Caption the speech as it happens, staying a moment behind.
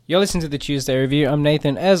You're listening to the Tuesday Review. I'm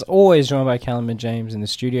Nathan, as always, joined by Callum and James in the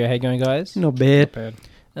studio. How you going, guys? Not bad. Not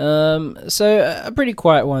bad. So a pretty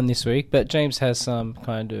quiet one this week, but James has some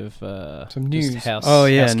kind of some news.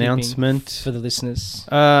 Announcement for the listeners.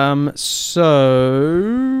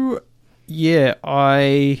 So yeah,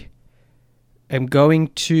 I am going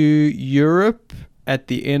to Europe at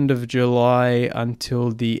the end of July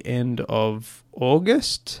until the end of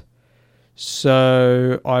August.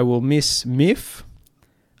 So I will miss MIF,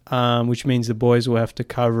 which means the boys will have to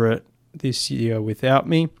cover it this year without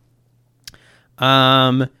me.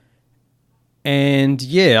 And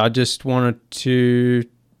yeah, I just wanted to,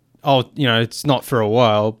 it's not for a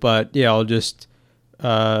while, but yeah, I'll just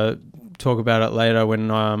talk about it later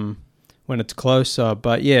when it's closer.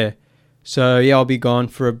 But yeah, so yeah, I'll be gone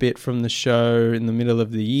for a bit from the show in the middle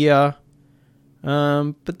of the year.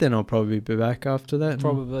 But then I'll probably be back after that.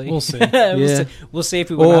 Probably. We'll see. We'll see if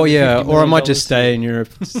we want or I might just stay in Europe.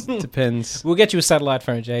 Depends. We'll get you a satellite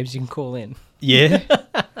phone, James. You can call in. Yeah,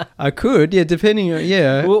 I could. Yeah, depending on,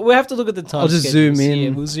 yeah. We'll have to look at the time. I'll just zoom in. Yeah,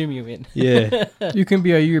 we'll zoom you in. Yeah. You can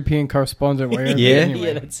be a European correspondent wherever. Yeah. Anyway.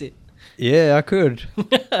 Yeah, that's it. Yeah, I could.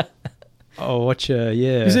 I'll watch yeah.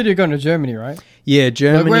 You said you're going to Germany, right? Yeah,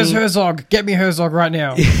 Germany. Like, where's Herzog? Get me Herzog right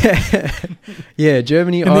now. Yeah,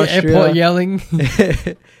 Germany, in Austria. the airport yelling.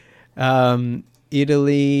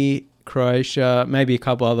 Italy, Croatia, maybe a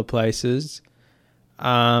couple other places.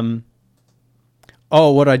 What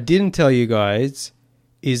I didn't tell you guys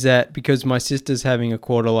is that because my sister's having a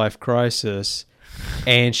quarter-life crisis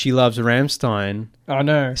and she loves Rammstein. Oh,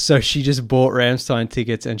 no. So she just bought Rammstein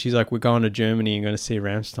tickets and she's like, we're going to Germany and going to see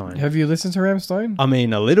Rammstein. Have you listened to Rammstein? I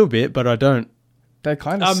mean, a little bit, but I don't. They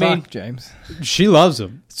kind of suck, James. She loves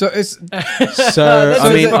them. So it's the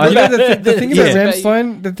thing about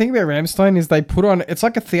Rammstein. The thing about Rammstein is they put on. It's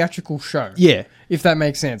like a theatrical show. Yeah, if that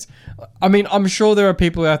makes sense. I mean, I'm sure there are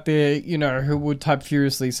people out there, who would type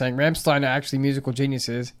furiously saying Rammstein are actually musical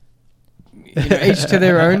geniuses. Each to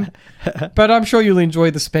their own. But I'm sure you'll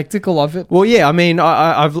enjoy the spectacle of it. Well, yeah. I mean,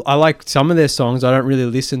 I like some of their songs. I don't really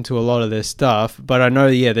listen to a lot of their stuff, but I know,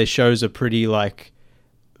 yeah, their shows are pretty like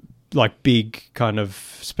big kind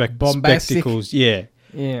of spectacles. Yeah.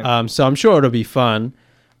 So I'm sure it'll be fun.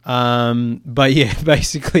 But yeah,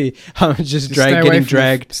 basically I'm just getting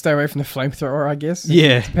dragged. Stay away from the flamethrower, I guess.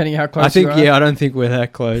 Yeah. Depending how close you are. Yeah, I don't think we're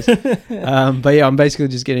that close. But yeah, I'm basically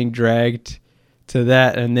just getting dragged to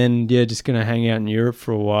that and then, yeah, just going to hang out in Europe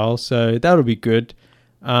for a while. So that'll be good.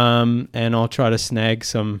 And I'll try to snag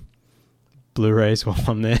some Blu-rays while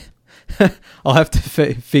I'm there. I'll have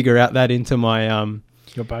to figure out that into my,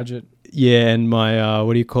 your budget. Yeah, and my,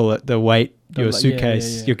 what do you call it? The weight, your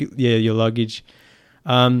suitcase, yeah. Your luggage.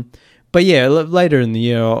 But yeah, later in the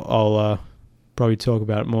year, I'll probably talk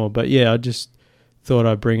about it more. But yeah, I just thought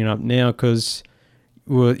I'd bring it up now because,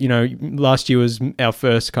 last year was our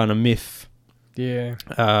first kind of myth. Yeah.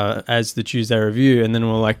 As the Tuesday Review. And then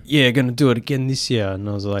we're like, yeah, going to do it again this year. And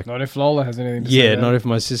I was like... Not if Lola has anything to say. Yeah, not if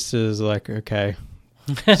my sister's like, okay,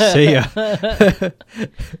 see ya.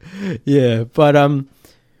 Yeah, but...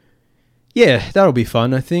 yeah, that'll be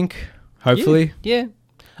fun, I think. Hopefully. Yeah.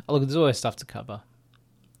 Oh, look, there's always stuff to cover.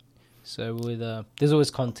 So there's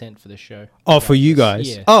always content for the show. Oh, for you guys?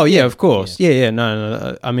 Yeah. Oh, yeah, of course. Yeah.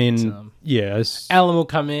 No. I mean, yeah. Alan will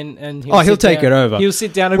come in and he'll take it over. He'll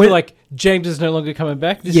sit down and be like, James is no longer coming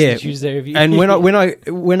back. This is the Tuesday Review. And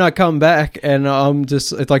when I come back and I'm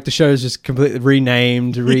just, it's like the show is just completely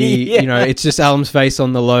renamed, it's just Alan's face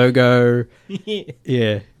on the logo.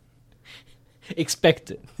 Yeah.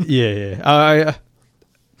 Expect it. Yeah.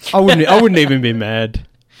 I wouldn't even be mad.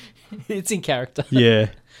 It's in character. Yeah.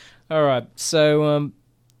 All right. So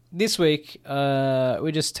this week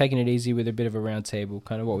we're just taking it easy with a bit of a roundtable,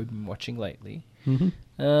 kind of what we've been watching lately.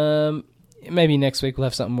 Mm-hmm. Maybe next week we'll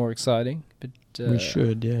have something more exciting. But we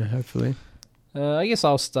should, yeah, hopefully. I guess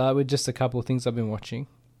I'll start with just a couple of things I've been watching.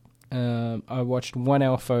 I watched 1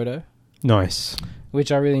 Hour Photo. Nice. Which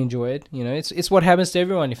I really enjoyed. It's what happens to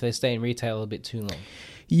everyone if they stay in retail a bit too long.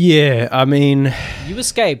 Yeah, I mean... You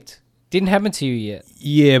escaped. Didn't happen to you yet.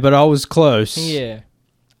 Yeah, but I was close. Yeah.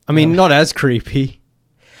 I mean, not as creepy.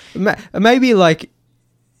 Maybe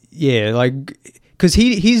because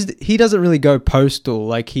he doesn't really go postal.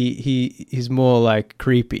 Like he's more like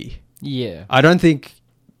creepy. Yeah. I don't think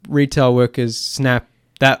retail workers snap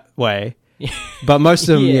that way. But most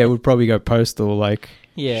of them, would probably go postal. Like...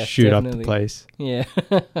 Yeah, shoot definitely. up the place. Yeah.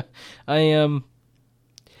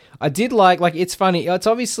 I did like it's funny. It's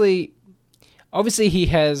obviously he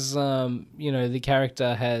has, the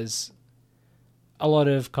character has a lot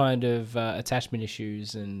of kind of attachment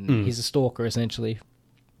issues and he's a stalker essentially.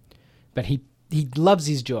 But he loves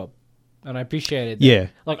his job. and I appreciated that. Yeah.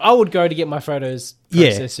 Like, I would go to get my photos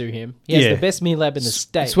processed through him. He has the best me lab in the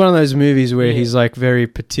state. It's one of those movies where he's like very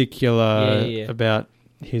particular Yeah. about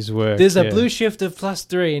his work. There's a blue shift of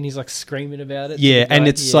 +3, and he's like screaming about it. Yeah, and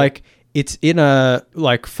it's like it's in a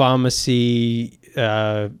like pharmacy,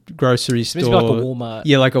 grocery store, like a Walmart.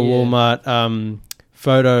 Yeah, like a Walmart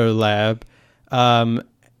photo lab, and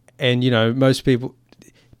most people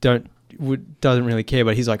doesn't really care,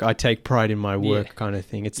 but he's like, I take pride in my work, kind of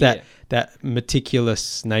thing. It's that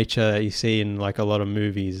meticulous nature that you see in like a lot of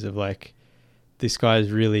movies of like, this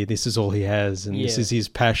guy's really, this is all he has, and this is his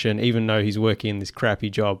passion, even though he's working in this crappy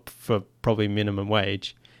job for probably minimum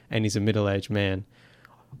wage, and he's a middle-aged man.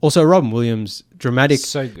 Also, Robin Williams, dramatic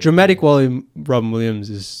Robin Williams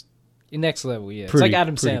is next level. Yeah, pretty, it's like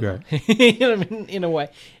Adam Sandler. In a way,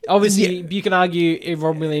 obviously you can argue if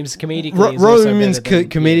Robin Williams comedically, Robin Williams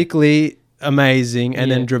comedically amazing, and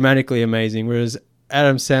then dramatically amazing, whereas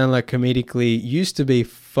Adam Sandler comedically used to be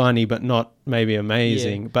funny but not maybe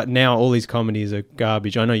amazing, but now all his comedies are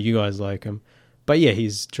garbage. I know you guys like him, but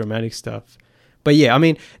his dramatic stuff. But I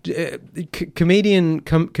mean,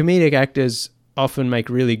 comedic actors often make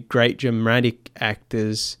really great dramatic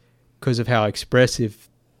actors because of how expressive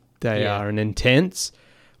they are and intense,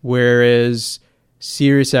 whereas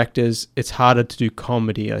serious actors, it's harder to do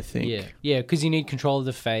comedy, I think. Yeah, because you need control of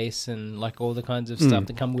the face and like all the kinds of stuff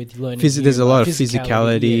that come with learning. There's a lot of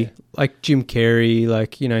physicality. Like Jim Carrey,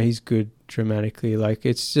 like, he's good dramatically. Like,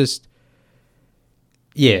 it's just,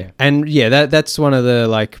 and that's one of the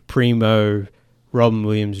like primo Robin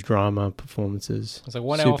Williams drama performances. It's like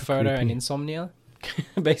 1 hour photo and insomnia,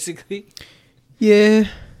 basically. Yeah,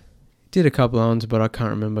 did a couple of ones, but I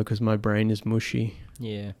can't remember because my brain is mushy.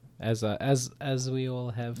 Yeah. As we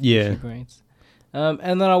all have brains.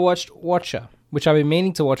 And then I watched Watcher, which I've been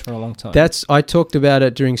meaning to watch for a long time. I talked about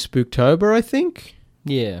it during Spooktober, I think.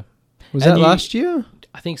 Yeah. Was that last year?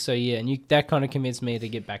 I think so, yeah. And that kind of convinced me to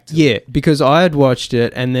get back to it. Yeah, because I had watched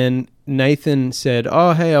it, and then Nathan said,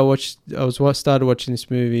 "Oh, hey, I started watching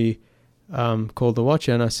this movie called The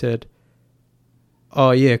Watcher," and I said,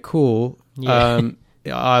 "Oh, yeah, cool. Yeah.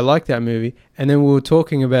 I like that movie." And then we were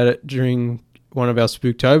talking about it during one of our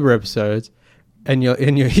Spooktober episodes, and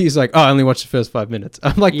he's like, "Oh, I only watched the first 5 minutes."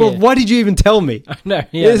 I'm like, "Well, why did you even tell me?" I know.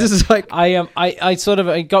 Yeah, this is like I sort of,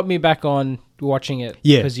 it got me back on watching it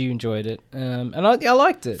because you enjoyed it, and I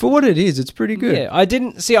liked it for what it is. It's pretty good.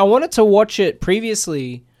 Yeah, I wanted to watch it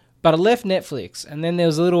previously, but I left Netflix, and then there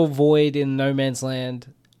was a little void in no man's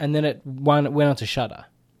land, and then it went on to Shudder.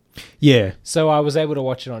 Yeah. So I was able to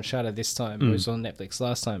watch it on Shudder this time. It was on Netflix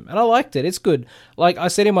last time. And I liked it. It's good. Like I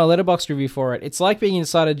said in my Letterboxd review for it, it's like being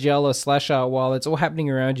inside a jail or slasher while it's all happening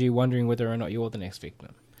around you, wondering whether or not you're the next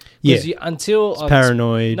victim. Yeah. Until...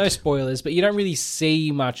 paranoid. No spoilers, but you don't really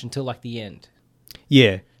see much until like the end.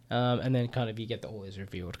 Yeah. And then kind of you get all is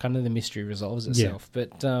revealed. Kind of the mystery resolves itself. Yeah.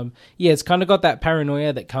 But it's kind of got that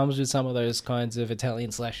paranoia that comes with some of those kinds of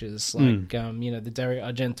Italian slashers, like, the Dario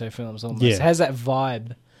Argento films almost. Yeah. It has that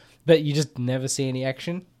vibe. But you just never see any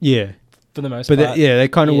action. Yeah. For the most part. But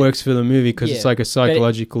that kind of works for the movie because it's like a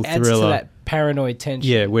psychological thriller. Adds to that paranoid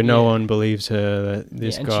tension. Yeah, where no one believes her,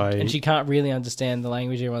 this guy. And she can't really understand the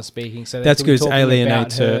language everyone's speaking. So that's good. It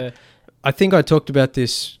alienates her. I think I talked about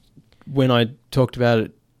this when I talked about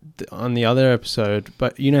it on the other episode.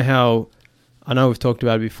 But you know how, I know we've talked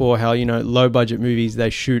about it before, how, low budget movies,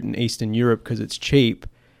 they shoot in Eastern Europe because it's cheap.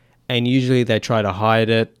 And usually they try to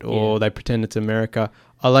hide it or they pretend it's America.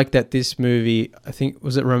 I like that this movie, I think,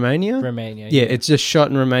 was it Romania? Romania, yeah. It's just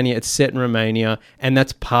shot in Romania. It's set in Romania. And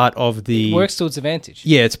that's part of the... It works to its advantage.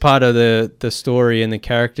 Yeah, it's part of the story and the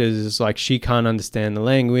characters. Is like she can't understand the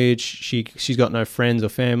language. She's got no friends or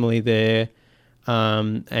family there.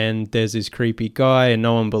 And there's this creepy guy and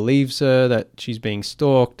no one believes her that she's being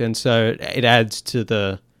stalked. And so it adds to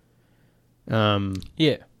the...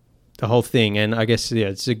 the whole thing. And I guess,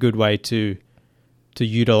 it's a good way to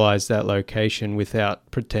utilize that location without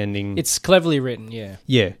pretending. It's cleverly written, yeah.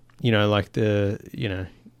 Yeah. Like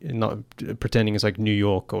not pretending it's like New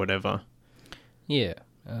York or whatever. Yeah.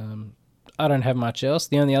 I don't have much else.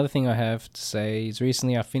 The only other thing I have to say is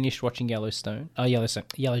recently I finished watching Yellow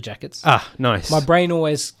Jackets. Ah, nice. My brain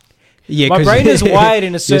always... Yeah, my brain is wired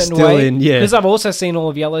in a certain way. Because I've also seen all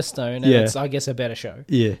of Yellowstone, and it's, I guess, a better show.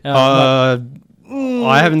 Yeah.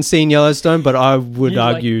 I haven't seen Yellowstone, but I would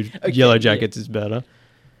argue Yellow Jackets is better.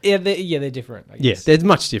 Yeah, they're different. I Yeah, guess. they're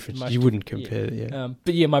much different. You wouldn't compare it,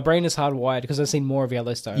 but my brain is hardwired because I've seen more of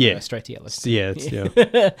Yellowstone. Yeah. Straight to Yellowstone. Yeah,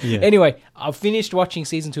 Anyway, I've finished watching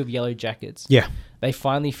season 2 of Yellow Jackets. Yeah. They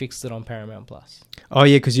finally fixed it on Paramount Plus. Oh,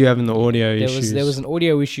 yeah, because you're having the audio issues. There was an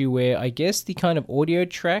audio issue where I guess the kind of audio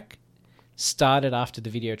track started after the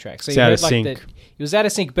video track. So It's you out heard of sync. it was out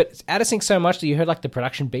of sync, but it's out of sync so much that you heard like the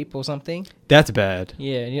production beep or something. That's bad.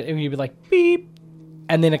 Yeah, and you'd be like beep,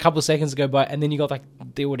 and then a couple of seconds go by, and then you got like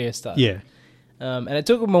the audio start. Yeah. And it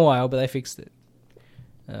took them a while, but they fixed it.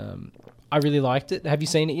 I really liked it. Have you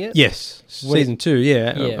seen it yet? Yes. Season 2,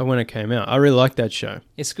 Yeah. when it came out. I really liked that show.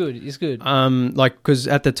 It's good. It's good. Like, because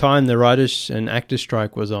at the time the writers and actors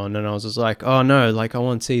strike was on, and I was just like, oh no, like I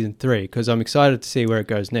want season 3 because I'm excited to see where it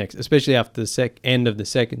goes next, especially after the end of the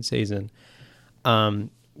second season,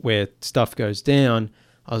 where stuff goes down.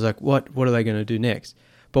 I was like, what are they going to do next?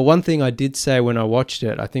 But one thing I did say when I watched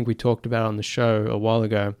it, I think we talked about it on the show a while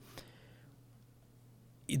ago.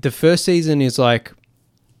 The first season is like,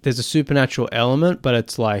 there's a supernatural element, but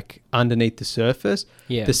it's like underneath the surface.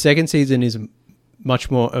 Yeah. The second season is much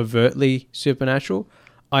more overtly supernatural.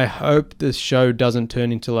 I hope the show doesn't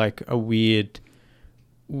turn into like a weird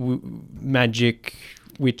magic,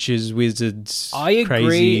 witches, wizards,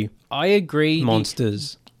 crazy I agree.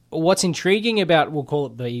 monsters. What's intriguing about, we'll call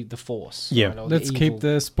it the Force. Yeah. right, or Let's the keep evil.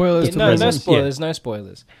 the spoilers to No present. spoilers, no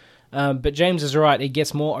spoilers. But James is right. It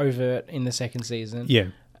gets more overt in the second season. Yeah.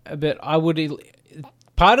 But I would...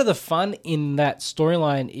 Part of the fun in that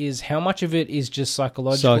storyline is how much of it is just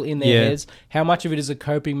psychological in their heads, how much of it is a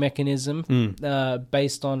coping mechanism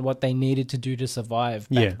based on what they needed to do to survive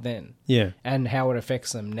back then, and how it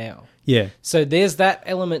affects them now. Yeah. So there's that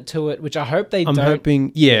element to it, which I hope they I'm don't...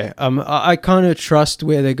 hoping, I kind of trust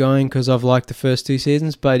where they're going because I've liked the first 2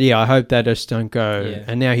 seasons, but yeah, I hope they just don't go,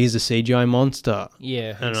 and now he's a CGI monster.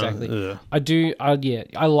 Yeah, And exactly.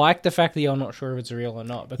 I like the fact that you're not sure if it's real or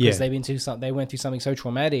not because they went through something so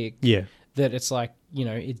traumatic that it's like,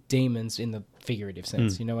 it's demons in the figurative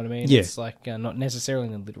sense, you know what I mean? Yeah. It's like not necessarily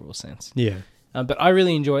in the literal sense. Yeah. But I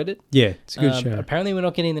really enjoyed it. Yeah, it's a good show. Apparently we're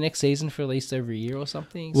not getting the next season for at least over a year or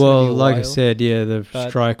something. It's Well, gonna be a like I while. said, the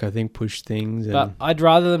strike, I think, pushed things. But I'd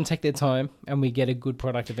rather them take their time and we get a good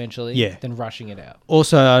product eventually than rushing it out.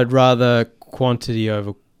 Also, I'd rather quality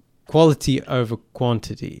over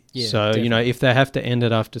quantity. Yeah, so, definitely. if they have to end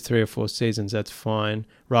it after 3 or 4 seasons, that's fine,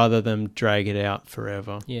 rather than drag it out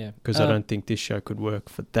forever. Yeah. Because I don't think this show could work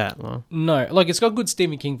for that long. No, like it's got good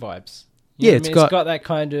Stephen King vibes. Yeah, it's got that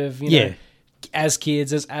kind of, know, as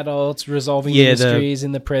kids, as adults, resolving mysteries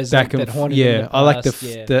in the present that haunted in the past. I like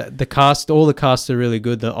the cast. All the casts are really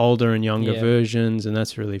good. The older and younger versions, and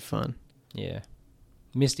that's really fun. Yeah,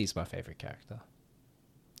 Misty's my favorite character.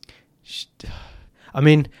 I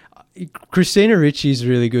mean, Christina Ricci's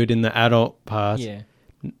really good in the adult part. Yeah.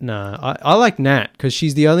 No, I like Nat because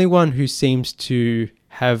she's the only one who seems to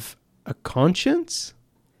have a conscience.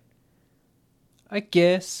 I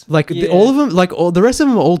guess. Like all of them, like all the rest of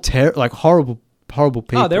them are all horrible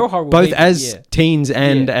people. Oh, they're all horrible both people, as teens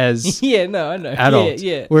and as I know adults.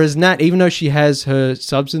 Yeah. Whereas Nat, even though she has her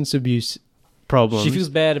substance abuse problems, She feels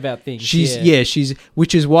bad about things. She's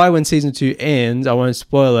which is why when season 2 ends, I won't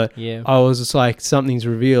spoil it. Yeah. I was just like, something's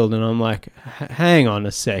revealed, and I'm like, hang on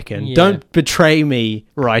a second, Yeah. don't betray me,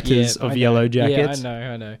 writers of I know. Yellow Jackets.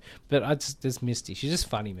 Yeah, I know. But there's Misty. She's just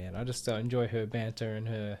funny, man. I just enjoy her banter and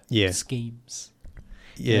her schemes.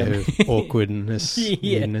 Yeah, her awkwardness,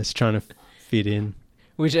 weirdness, trying to fit in.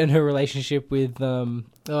 And her relationship with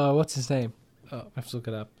what's his name? Oh, I have to look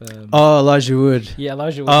it up. Elijah Wood. Yeah,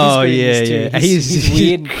 Elijah Wood. Oh, He's yeah. great. He's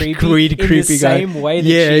weird and creepy. In the same way that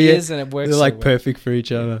she is, and it works. They're like so well. perfect for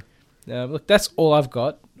each other. Look, that's all I've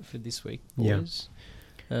got for this week, Yeah. boys.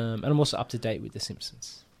 And I'm also up to date with The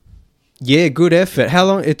Simpsons. Yeah, good effort. How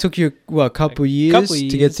long? It took you, a couple years to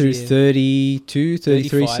get through 32,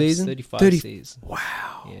 33 seasons? 35 seasons.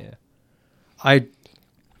 Wow. Yeah.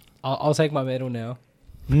 I'll take my medal now.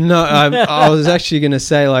 No, I was actually going to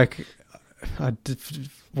say, like,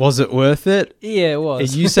 was it worth it? Yeah, it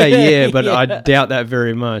was. You say yeah, but I doubt that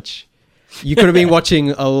very much. You could have been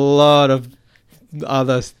watching a lot of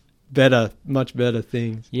other much better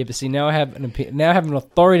things. Yeah, but see, now I have an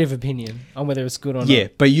authoritative opinion on whether it's good or not. Yeah,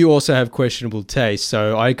 but you also have questionable taste,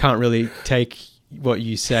 so I can't really take what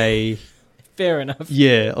you say. Fair enough.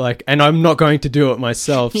 Yeah, and I'm not going to do it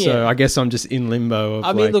myself, so Yeah. I guess I'm just in limbo.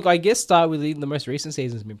 I mean, look, I guess start with the most recent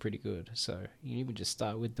season's been pretty good, so you even just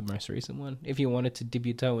start with the most recent one if you wanted to dip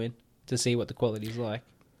your toe in to see what the quality's like.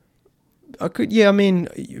 I could, I mean,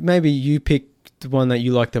 maybe you pick the one that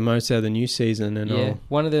you like the most out of the new season, and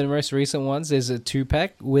one of the most recent ones, there's a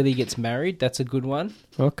 2-pack. Willie gets married. That's a good one.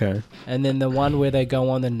 Okay. And then the one where they go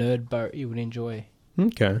on the nerd boat, you would enjoy.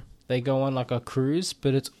 Okay. They go on like a cruise,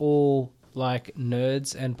 but it's all like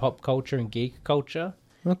nerds and pop culture and geek culture.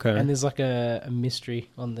 Okay. And there's like a mystery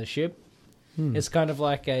on the ship. It's kind of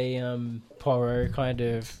like a Poirot kind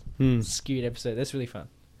of skewed episode. That's really fun.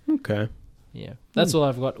 Okay. Yeah, that's all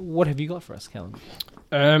I've got. What have you got for us, Callum?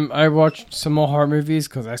 I watched some more horror movies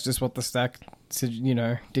because that's just what the stack,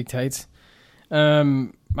 dictates.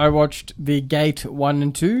 I watched The Gate 1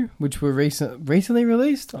 and 2, which were recently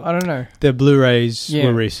released. I don't know. The Blu-rays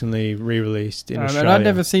were recently re-released in Australia. And I'd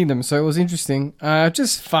never seen them, so it was interesting.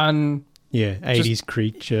 Just fun. Yeah, 80s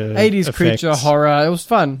creature. 80s effects. creature horror. It was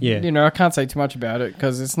fun. Yeah. I can't say too much about it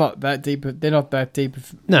because it's not that deep. They're not that deep.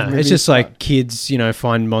 No, it's just like kids,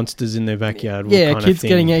 find monsters in their backyard. Yeah, kids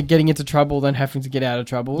getting into trouble, then having to get out of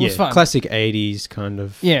trouble. It was fun. Classic 80s kind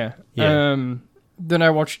of. Yeah. Then I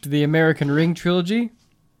watched the American Ring trilogy.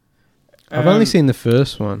 I've only seen the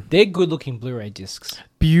first one. They're good-looking Blu-ray discs.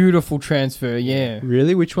 Beautiful transfer, yeah.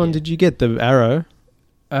 Really? Which one did you get? The Arrow?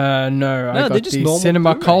 No, I got they're just the normal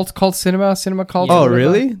Cinema Blu-ray. Cult Cinema Cult. Oh,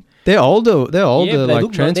 really? They're older. They're older, they like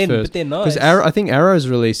look transfers. but they're nice. Because I think Arrow's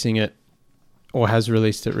releasing it, or has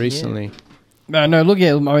released it recently. No, look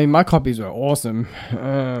at. I mean, my copies were awesome.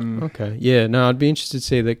 Okay, yeah. No, I'd be interested to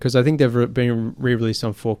see that because I think they've been re-released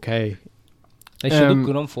on 4K. They should look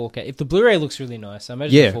good on 4K. If the Blu-ray looks really nice, I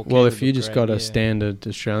imagine. Yeah. 4K Well, would if you look just great, got a standard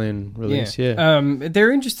Australian release, yeah.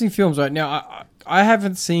 They're interesting films right now. I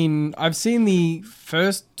haven't seen. I've seen the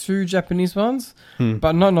first two Japanese ones,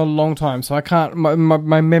 but not in a long time, so I can't.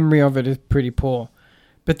 My memory of it is pretty poor.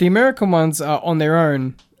 But the American ones are on their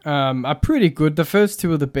own. Are pretty good. The first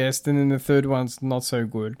two are the best, and then the third one's not so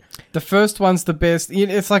good. The first one's the best.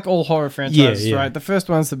 It's like all horror franchises, right? The first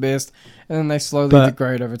one's the best, and then they slowly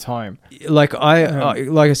degrade over time. Like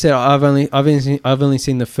I said, I've only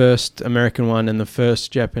seen the first American one and the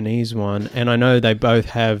first Japanese one, and I know they both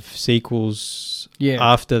have sequels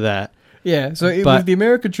after that. Yeah, so with the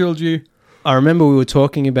American trilogy, I remember we were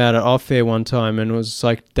talking about it off air one time, and it was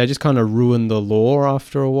like they just kind of ruined the lore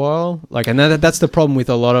after a while. Like, and that's the problem with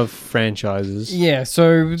a lot of franchises. Yeah,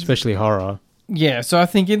 so especially horror. Yeah, so I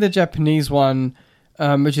think in the Japanese one,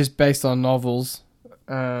 which is based on novels,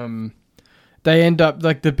 they end up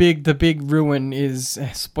like the big ruin is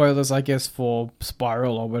spoilers, I guess, for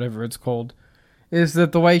Spiral or whatever it's called. Is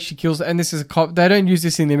that the way she kills? And this is a cop. They don't use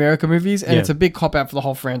this in the American movies, and it's a big cop out for the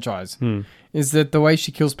whole franchise. Is that the way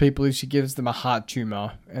she kills people? Is she gives them a heart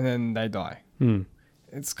tumor and then they die?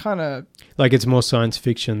 It's kind of like it's more science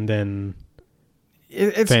fiction than.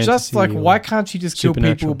 It's just like, why can't she just kill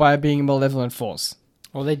people by being a malevolent force?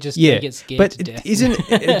 Or they just they get scared to death. Isn't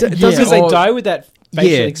because they die with that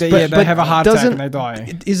facial expression. They have a heart attack and they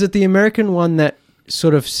die. Is it the American one that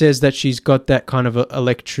sort of says that she's got that kind of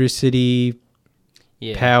electricity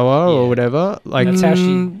power or whatever? Like that's how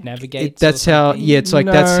she navigates. That's how. Yeah, it's like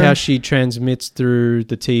that's how she transmits through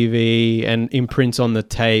the TV and imprints on the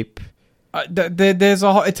tape.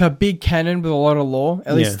 It's a big canon with a lot of lore.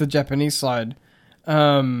 At least the Japanese side. They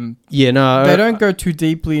don't go too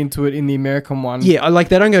deeply into it in the American one. Yeah,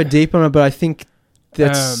 they don't go deep on it, but I think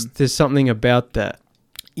there's something about that.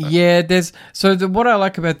 Yeah, what I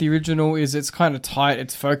like about the original is it's kind of tight,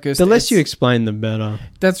 it's focused. The less you explain, the better.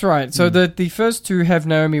 That's right. So the first two have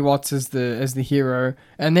Naomi Watts as the hero,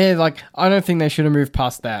 and they're like, I don't think they should have moved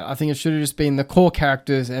past that. I think it should have just been the core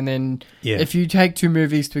characters, and then if you take two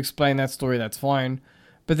movies to explain that story, that's fine.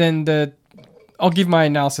 But then I'll give my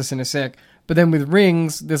analysis in a sec. But then with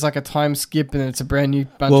Rings, there's like a time skip, and it's a brand new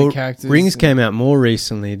bunch of characters. Rings came out more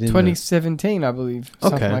recently, didn't 2017, I believe.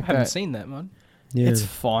 Something like I haven't seen that one. Yeah. It's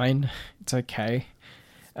fine. It's okay.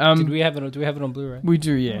 Do we have it on Blu-ray? We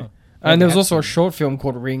do, yeah. And there was also a short film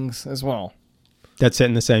called Rings as well. That's set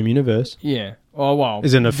in the same universe. Yeah. Oh wow.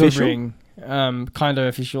 Is it official? Ring, kind of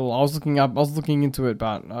official. I was looking into it,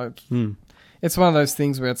 but it's one of those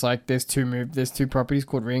things where it's like there's two properties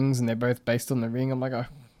called Rings, and they're both based on the Ring. I'm like, oh.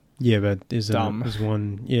 Yeah, but is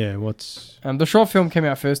one? Yeah, what's the short film came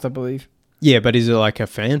out first, I believe. Yeah, but is it like a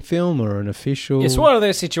fan film or an official? It's one of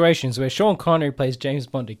those situations where Sean Connery plays James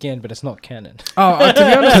Bond again, but it's not canon. Oh, to be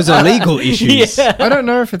honest, because of legal issues. I don't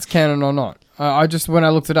know if it's canon or not. I just when I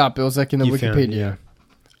looked it up, it was like in the Wikipedia.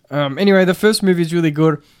 Anyway, the first movie is really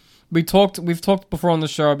good. We've talked before on the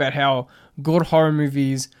show about how good horror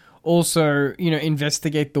movies also,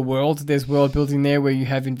 investigate the world. There's world building there where you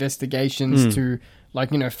have investigations to,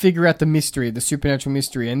 figure out the mystery, the supernatural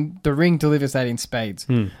mystery, and The Ring delivers that in spades.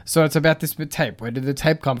 So it's about this tape. Where did the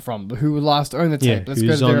tape come from? Who last owned the tape? Let's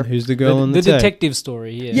go there. Who's the girl on the tape? The detective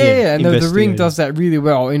story, Yeah, and the Ring does that really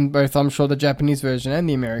well in both, I'm sure, the Japanese version and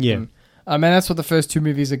the American. Yeah. And that's what the first two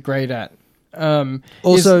movies are great at.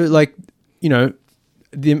 Also,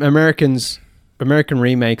 the American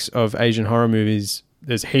remakes of Asian horror movies,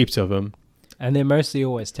 there's heaps of them. and they're mostly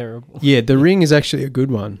always terrible. Yeah, The Ring is actually a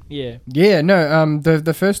good one. Yeah. Yeah, no,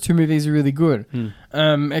 the first two movies are really good.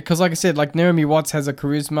 Because like I said, like Naomi Watts has a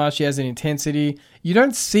charisma, she has an intensity. You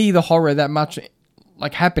don't see the horror that much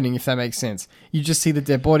like happening, if that makes sense. You just see the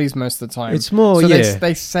dead bodies most of the time. It's more, so yeah.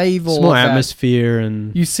 they save all It's more of that. atmosphere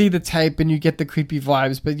and... You see the tape and you get the creepy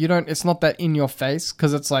vibes, but you don't. It's not that in your face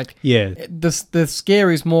because it's like the scare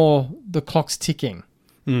is more the clock's ticking.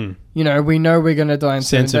 You know, we know we're gonna die in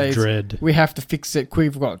 7 days. Sense of dread. We have to fix it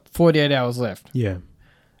quick. We've got 48 hours left. Yeah.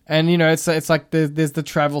 And you know, it's like there's the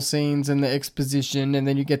travel scenes and the exposition, and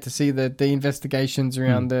then you get to see the investigations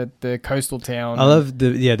around the coastal town. I love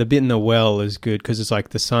the bit in the well is good because it's like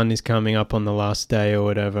the sun is coming up on the last day or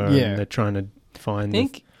whatever, and they're trying to find.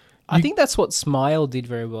 I think that's what Smile did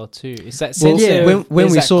very well too. Is that well, sense of when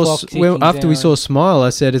we that saw clock ticking after we down. saw Smile,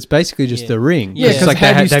 I said it's basically just the Ring. Yeah, it's 'cause like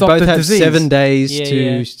how do you they stop both the have disease? 7 days Yeah, to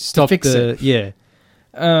yeah. stop To fix the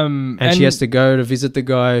and she has to go to visit the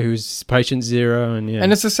guy who's patient 0, and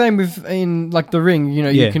and it's the same with in like The Ring. You know,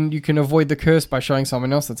 you can avoid the curse by showing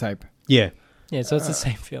someone else the tape. Yeah, so it's the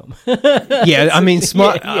same film. yeah. I mean,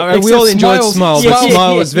 Smile. Except We all enjoyed Smile's- Smile, yeah, but yeah,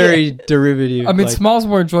 Smile was very derivative. I mean, like- Smile's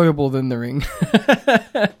more enjoyable than The Ring.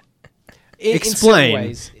 In Explain. certain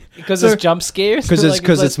ways. Because So- it's jump scares.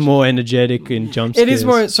 because it's more energetic in jump It scares. is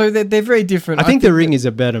more. So they're very different. I think The Ring is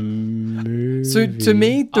a better movie. So to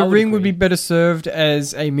me, The I would Ring would be agree. better served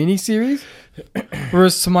as a mini-series,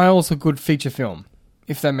 whereas Smile's a good feature film,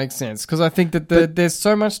 if that makes sense. Because I think that there's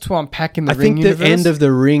so much to unpack in the I Ring think the universe. end of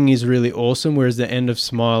The Ring is really awesome, whereas the end of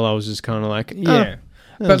Smile, I was just kind of like, yeah.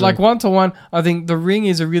 But like 1-to-1, I think The Ring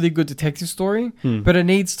is a really good detective story, but it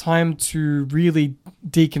needs time to really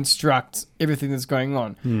deconstruct everything that's going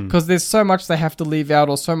on. Because there's so much they have to leave out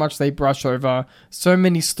or so much they brush over, so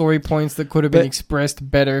many story points that could have been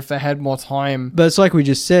expressed better if they had more time. But it's like we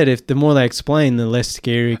just said, if the more they explain, the less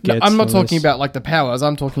scary it No, gets. I'm not the talking less- about like the powers.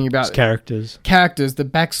 I'm talking about it's characters. the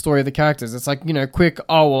backstory of the characters. It's like, you know, quick,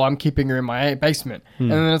 oh, well, I'm keeping her in my basement.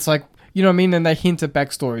 And then it's like, you know what I mean? And they hint at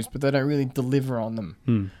backstories, but they don't really deliver on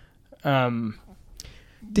them.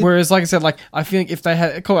 Whereas, like I said, like I feel like if they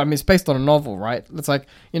had, cool, I mean, it's based on a novel, right? It's like,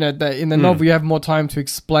 you know, in the novel you have more time to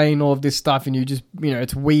explain all of this stuff, and you just, you know,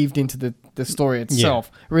 it's weaved into the story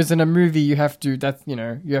itself. Whereas in a movie, you have to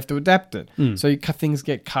you have to adapt it. So things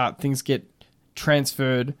get cut, things get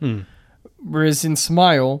transferred. Whereas in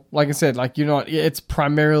Smile, like I said, like it's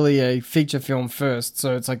primarily a feature film first,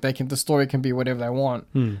 so it's like the story can be whatever they want.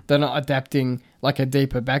 They're not adapting like a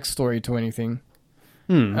deeper backstory to anything.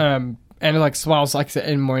 And like Smile's like I said,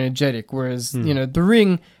 and more energetic, whereas you know The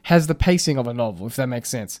Ring has the pacing of a novel, if that makes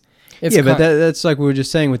sense. It's But that's like we were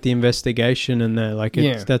just saying with the investigation and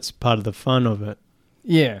that's part of the fun of it.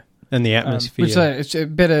 Yeah, And the atmosphere. which it's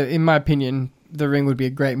better, in my opinion. The Ring would be a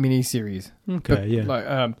great mini-series. Okay,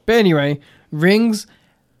 But anyway, Rings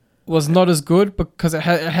was not as good because it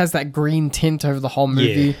has that green tint over the whole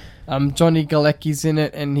movie. Johnny Galecki's in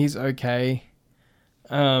it, and he's okay.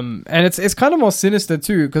 And it's kind of more sinister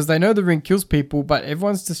too because they know the Ring kills people, but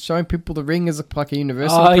everyone's just showing people the Ring as like a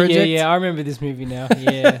universal project. yeah, I remember this movie now.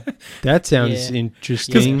 Yeah, That sounds Yeah.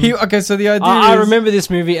 interesting. So the idea I is, remember this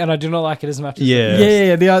movie, and I do not like it as much. As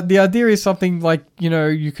Yeah. the idea is something like, you know,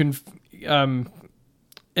 you can,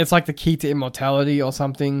 it's like the key to immortality or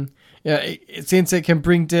something. Yeah, since it can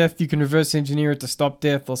bring death, you can reverse engineer it to stop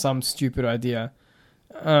death or some stupid idea.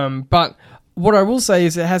 But what I will say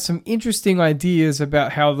is it has some interesting ideas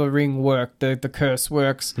about how the Ring worked, the curse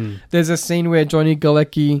works. There's a scene where Johnny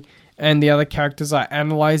Galecki and the other characters are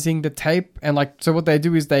analyzing the tape, and so what they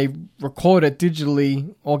do is they record it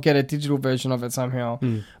digitally or get a digital version of it somehow.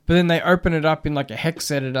 But then they open it up in like a hex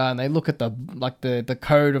editor and they look at the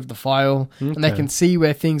code of the file, and they can see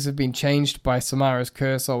where things have been changed by Samara's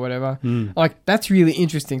curse or whatever. Like that's really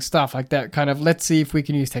interesting stuff. Like that kind of, let's see if we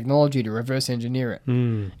can use technology to reverse engineer it.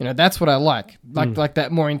 You know, that's what I like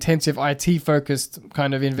that more intensive IT focused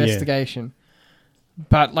kind of investigation.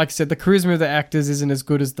 But like I said, the charisma of the actors isn't as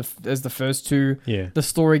good as the first two. Yeah. The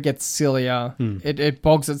story gets sillier. It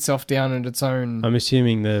bogs itself down in its own. I'm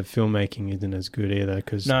assuming the filmmaking isn't as good either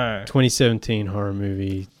because 2017 horror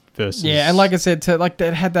movie versus... Yeah, and like I said,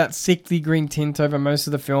 it had that sickly green tint over most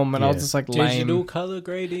of the film, and I was just like, digital lame. color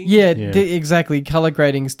grading. Yeah, exactly. Color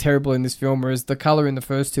grading is terrible in this film, whereas the color in the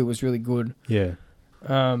first two was really good. Yeah.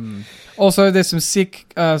 Also, there's some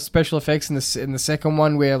sick special effects in the second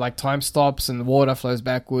one where like time stops and the water flows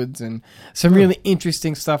backwards, and some really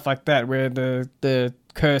interesting stuff like that where the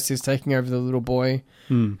curse is taking over the little boy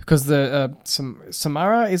because the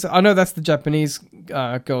Samara is, I know that's the Japanese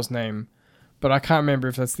girl's name, but I can't remember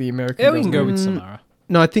if that's the American. Yeah, we girl's can go name. with Samara.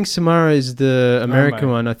 No, I think Samara is the American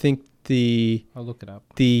one. I think I'll look it up.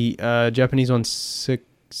 the Japanese one, Sakato.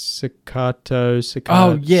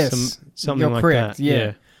 Oh, yes. Something You're like correct, that.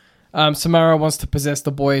 yeah. Samara wants to possess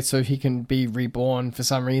the boy so he can be reborn for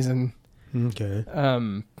some reason. Okay.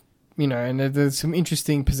 You know, and there's some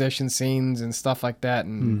interesting possession scenes and stuff like that,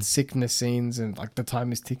 and sickness scenes, and like the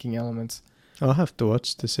time is ticking elements. I'll have to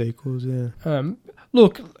watch the sequels. Yeah.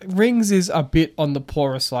 Look, Rings is a bit on the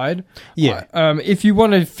poorer side. Yeah. If you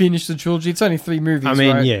want to finish the trilogy, it's only 3 movies. I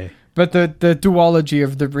mean, right? yeah. But the duology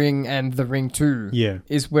of The Ring and The Ring 2 Yeah.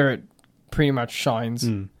 is where it pretty much shines.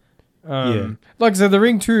 Yeah. Like I said, The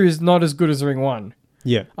Ring 2 is not as good as The Ring 1.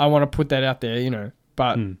 Yeah. I want to put that out there, you know.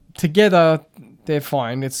 But together, they're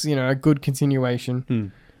fine. It's, you know, a good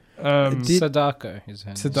continuation. Sadako is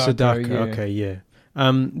her name. Sadako. yeah. Okay. Yeah.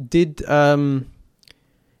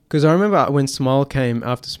 Because I remember after Smile came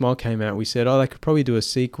out, we said, they could probably do a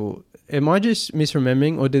sequel. Am I just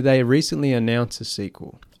misremembering, or did they recently announce a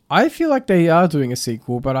sequel? I feel like they are doing a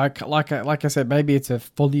sequel, but like I said, maybe it's a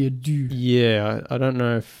folie à deux. Yeah, I don't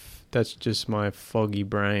know if that's just my foggy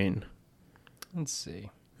brain. Let's see.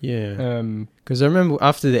 Yeah. Because I remember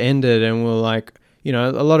after they ended, and we're like, you know,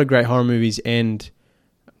 a lot of great horror movies end.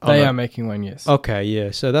 They are making one, yes. Okay, yeah,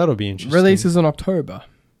 so that'll be interesting. Releases in October.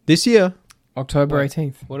 This year? October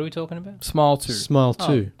 18th. What are we talking about? Smile 2. Smile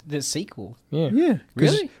 2. The sequel. Yeah. Yeah.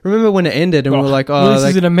 'Cause Really? remember when it ended, and we were like,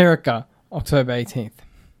 Releases in America, October 18th.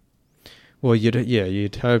 well,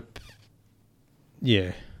 you'd hope.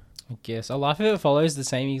 Yeah. I guess. I laugh if it follows the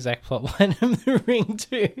same exact plotline of The Ring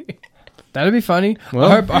 2. That'd be funny. Well,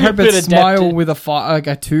 I hope Bit it's Smile adapted. with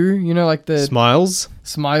a 2, you know, like the Smiles.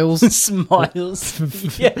 Smiles.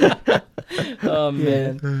 Smiles. Yeah. Oh,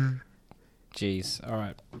 man. Jeez. All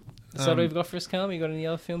right. Is that all you've got for us, Callum? You got any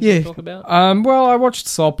other films to talk about? Well, I watched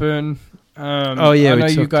Saltburn. I know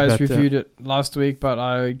you guys reviewed it last week, but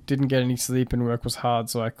I didn't get any sleep and work was hard,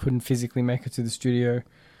 so I couldn't physically make it to the studio.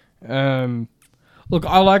 Look,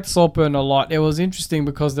 I liked Saltburn a lot. It was interesting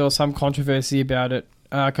because there was some controversy about it,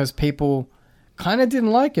 because people kind of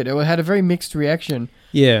didn't like it. It had a very mixed reaction.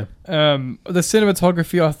 Yeah. The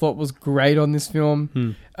cinematography I thought was great on this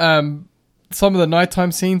film. Some of the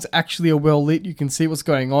nighttime scenes actually are well lit. You can see what's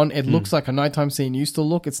going on. It looks like a nighttime scene used to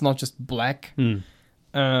look. It's not just black.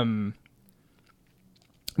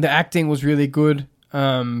 The acting was really good.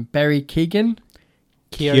 Barry Keoghan.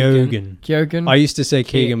 I used to say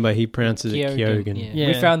Keegan, but he pronounces it Keoghan. Yeah.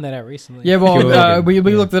 We found that out recently. Yeah, well, Keoghan. we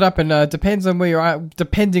looked it up, and depending on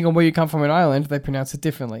where you come from in Ireland, they pronounce it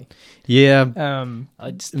differently. Yeah. I'm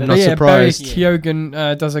not Barry surprised.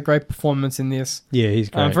 Keoghan does a great performance in this. Yeah, he's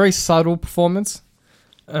great. Very subtle performance.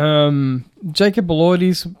 Jacob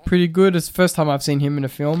Elordi's pretty good. It's the first time I've seen him in a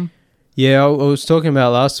film. Yeah, I was talking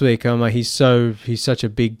about last week. I'm like, he's such a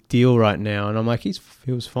big deal right now, and I'm like, he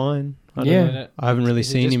was fine. I haven't really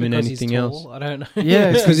seen him in anything else. I don't know. Yeah,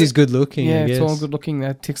 it's because he's good looking. Yeah, I guess. it's all good looking.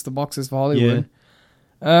 That ticks the boxes for Hollywood.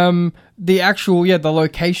 The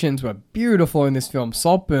locations were beautiful in this film.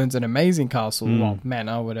 Saltburn's an amazing castle, well,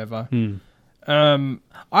 manor, whatever.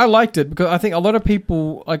 I liked it because I think a lot of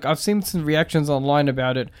people, like, I've seen some reactions online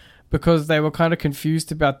about it because they were kind of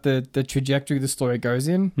confused about the trajectory the story goes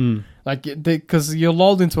in. Like, because you're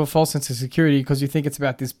lulled into a false sense of security because you think it's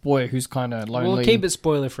about this boy who's kind of lonely. We'll keep it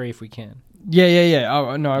spoiler free if we can. Yeah.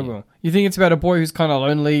 I will. You think it's about a boy who's kind of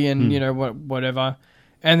lonely and, you know, whatever.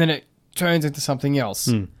 And then it turns into something else.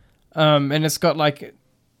 And it's got, like,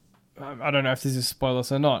 I don't know if this is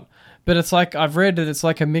spoilers or not, but it's like, I've read that it's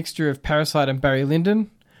like a mixture of Parasite and Barry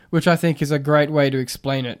Lyndon, which I think is a great way to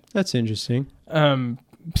explain it. That's interesting.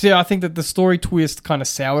 So yeah, I think that the story twist kind of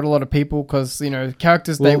soured a lot of people because, you know,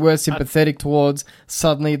 characters they were sympathetic towards,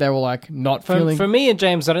 suddenly they were like not feeling... For me and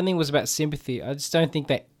James, I don't think it was about sympathy. I just don't think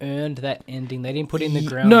they earned that ending. They didn't put it in the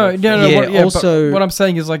ground. No. Yeah, also... What I'm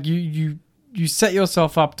saying is, like, you set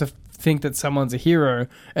yourself up to think that someone's a hero,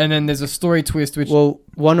 and then there's a story twist which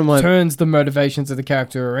turns the motivations of the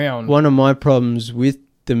character around. One of my problems with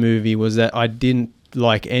the movie was that I didn't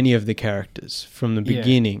like any of the characters from the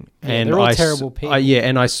beginning. And they're all terrible people.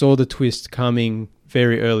 And I saw the twist coming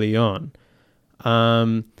very early on.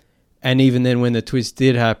 And even then when the twist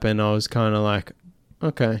did happen, I was kind of like,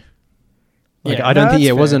 okay. Like, I don't think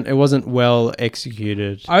it wasn't well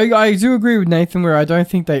executed. I do agree with Nathan where I don't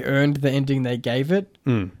think they earned the ending they gave it.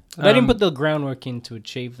 They didn't put the groundwork in to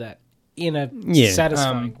achieve that in a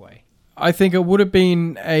satisfying way. I think it would have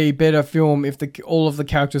been a better film if all of the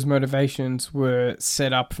characters' motivations were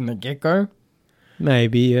set up from the get-go.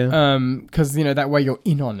 Maybe, yeah. Because, you know, that way you're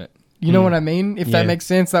in on it. You know what I mean? If that makes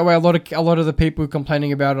sense. That way, a lot of the people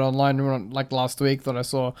complaining about it online, like last week that I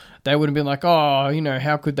saw, they would have been like, "Oh,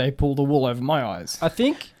 how could they pull the wool over my eyes?" I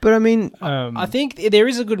think, But I mean, I think there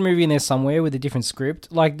is a good movie in there somewhere with a different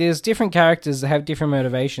script. Like, there's different characters that have different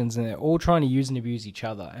motivations, and they're all trying to use and abuse each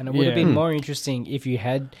other. And it would have been more interesting if you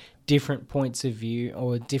had different points of view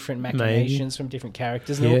or different machinations from different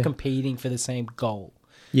characters, and they're all competing for the same goal.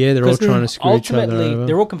 yeah, they're all trying to screw each other Ultimately, over.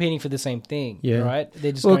 they're all competing for the same thing, right?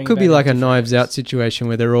 They're just It could be like a Knives Out situation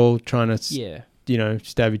where they're all trying to,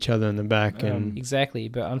 stab each other in the back. And exactly.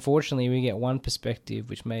 But unfortunately, we get one perspective,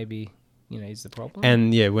 which maybe, is the problem.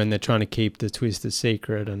 And, when they're trying to keep the twist a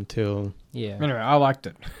secret until... Yeah. Anyway, I liked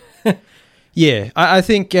it. Yeah, I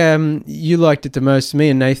think you liked it the most. Me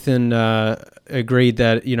and Nathan agreed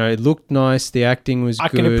that, it looked nice, the acting was good. I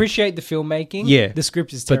can appreciate the filmmaking. Yeah. The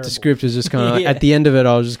script is terrible. But the script is just kind of at the end of it,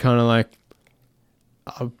 I was just kind of like,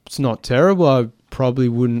 it's not terrible. I probably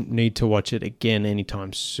wouldn't need to watch it again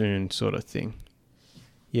anytime soon, sort of thing.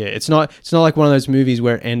 Yeah, it's not like one of those movies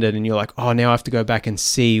where it ended and you're like, oh, now I have to go back and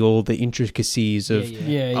see all the intricacies of,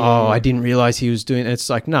 I didn't realize he was doing it. It's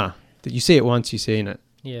like, nah, you see it once, you've seen it.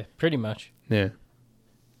 Yeah, pretty much. Yeah.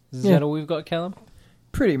 Is that all we've got, Callum?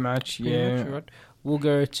 Pretty much, yeah. Right. We'll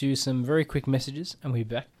go to some very quick messages and we'll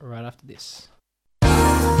be back right after this.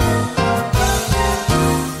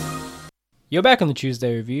 You're back on the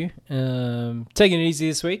Tuesday review. Taking it easy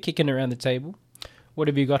this week, kicking around the table. What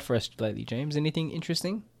have you got for us lately, James? Anything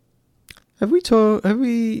interesting? Have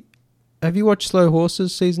you watched Slow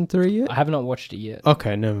Horses season 3 yet? I have not watched it yet.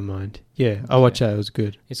 Okay, never mind. Yeah, I watched that. It was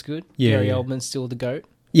good. It's good? Yeah. Gary Oldman's still the GOAT?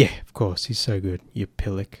 Yeah, of course. He's so good. You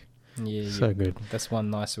pillock. Yeah. So good. That's one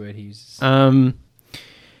nice word he uses.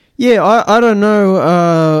 Yeah, I don't know.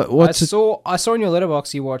 I saw in your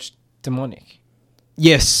letterbox you watched Demonic.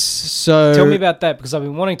 Yes. So tell me about that because I've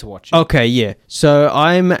been wanting to watch it. Okay, yeah. So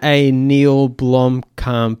I'm a Neil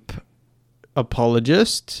Blomkamp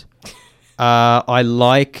apologist. I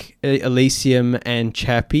like Elysium and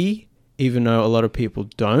Chappie, even though a lot of people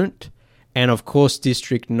don't. And of course,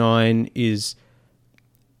 District 9 is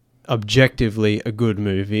objectively a good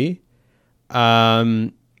movie.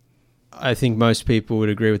 I think most people would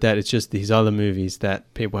agree with that. It's just these other movies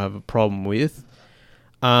that people have a problem with.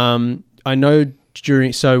 I know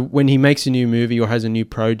so when he makes a new movie or has a new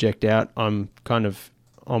project out, I'm kind of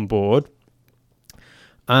on board.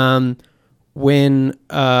 When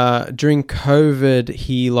during COVID,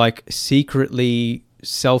 he secretly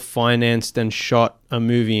self-financed and shot a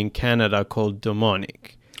movie in Canada called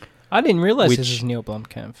Demonic. I didn't realize this is Neil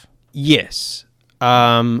Blomkamp. Yes.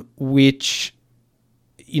 Which,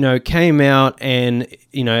 came out and,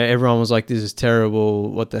 everyone was like, this is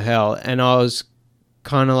terrible. What the hell? And I was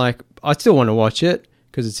kind of like, I still want to watch it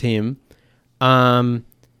because it's him. And,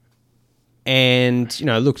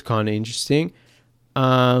 it looked kind of interesting.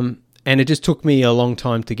 And it just took me a long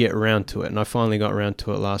time to get around to it. And I finally got around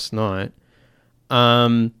to it last night.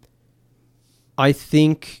 I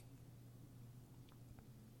think...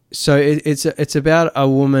 So it's about a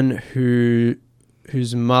woman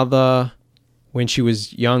whose mother, when she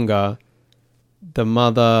was younger, the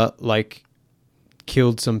mother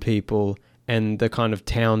killed some people, and the kind of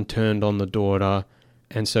town turned on the daughter,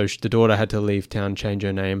 and so the daughter had to leave town, change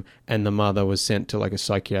her name, and the mother was sent to a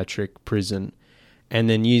psychiatric prison. And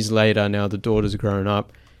then years later, now the daughter's grown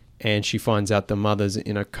up, and she finds out the mother's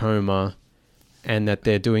in a coma, and that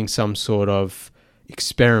they're doing some sort of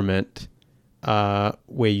experiment.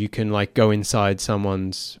 Where you can go inside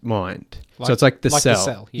someone's mind. So it's like the cell. The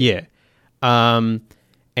cell, yeah. And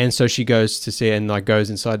so she goes to see it and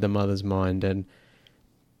goes inside the mother's mind,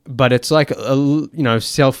 but it's a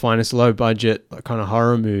self-financed, low budget kind of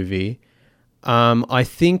horror movie. I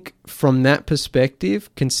think from that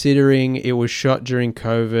perspective, considering it was shot during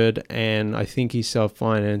COVID and I think he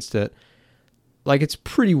self-financed it, it's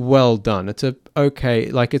pretty well done. It's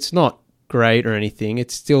it's not great or anything.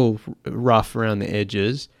 It's still rough around the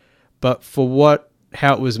edges, but for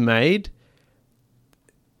how it was made,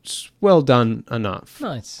 it's well done enough.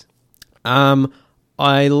 Nice.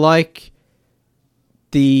 I like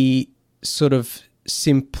the sort of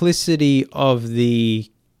simplicity of the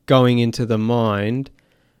going into the mind.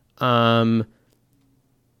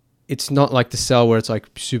 It's not like The Cell where it's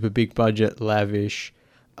super big budget, lavish.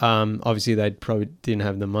 Obviously they probably didn't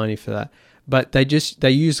have the money for that. But they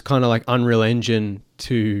use kind of Unreal Engine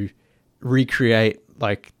to recreate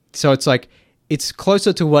so it's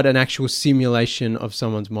closer to what an actual simulation of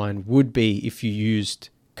someone's mind would be if you used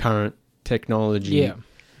current technology. Yeah.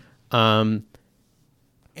 And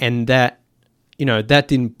that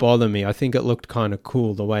didn't bother me. I think it looked kind of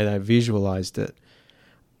cool the way they visualized it.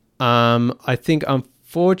 I think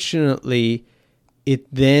unfortunately, it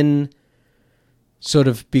then sort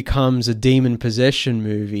of becomes a demon possession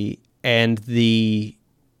movie, and the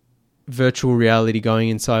virtual reality going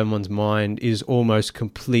inside one's mind is almost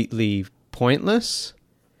completely pointless.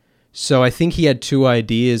 So I think he had two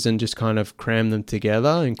ideas and just kind of crammed them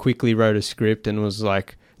together and quickly wrote a script and was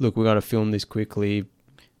like, look, we got to film this quickly.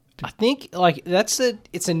 I think like it's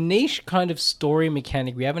a niche kind of story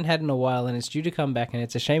mechanic we haven't had in a while, and it's due to come back, and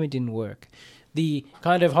it's a shame it didn't work. The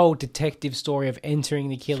kind of whole detective story of entering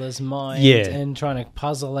the killer's mind and trying to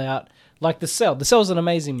puzzle out, like The Cell. The Cell's an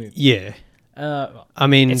amazing movie. Yeah. I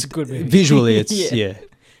mean, it's a good movie. Visually, it's yeah.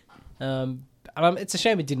 It's a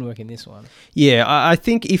shame it didn't work in this one. Yeah, I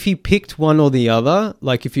think if he picked one or the other,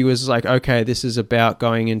 like if he was like, okay, this is about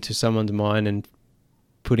going into someone's mind and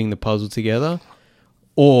putting the puzzle together,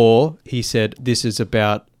 or he said this is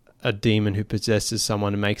about a demon who possesses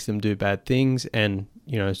someone and makes them do bad things, and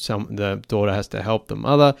you know, the daughter has to help the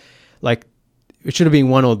mother. Like, it should have been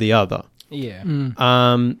one or the other. Yeah.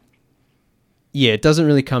 Yeah, it doesn't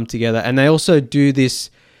really come together, and they also do this.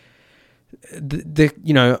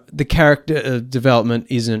 The character development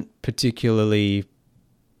isn't particularly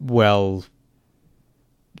well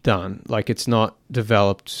done. Like, it's not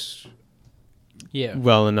developed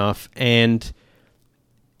well enough, and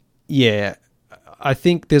yeah, I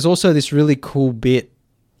think there's also this really cool bit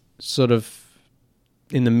sort of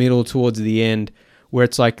in the middle towards the end where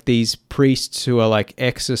it's like these priests who are like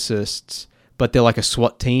exorcists, but they're like a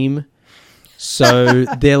SWAT team. So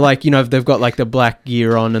they're like, you know, they've got like the black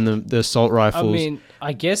gear on and the assault rifles. I mean,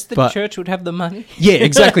 I guess the church would have the money. Yeah,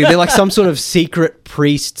 exactly. They're like some sort of secret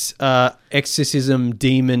priests, exorcism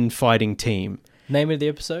demon fighting team. Name of the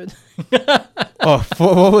episode? What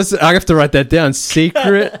was it? I have to write that down.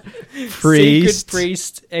 Secret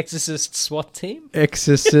priest exorcist SWAT team?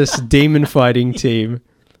 Exorcist demon fighting team.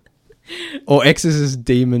 Or exorcist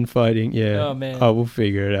demon fighting. Yeah. Oh, man. Oh, we'll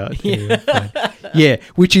figure it out. Yeah,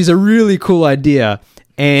 which is a really cool idea.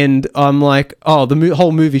 And I'm like, oh, the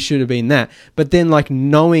whole movie should have been that. But then, like,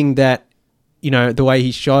 knowing that, you know, the way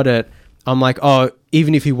he shot it, I'm like, oh,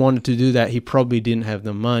 even if he wanted to do that, he probably didn't have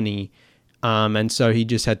the money. And so he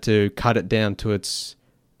just had to cut it down to its...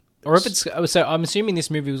 Or if it's... So I'm assuming this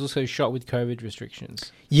movie was also shot with COVID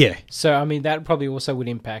restrictions. Yeah. So, I mean, that probably also would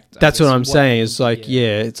impact... That's what I'm saying. It's like,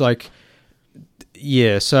 it's like...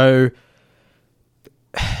 Yeah, so...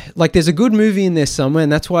 Like, there's a good movie in there somewhere,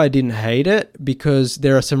 and that's why I didn't hate it, because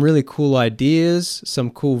there are some really cool ideas, some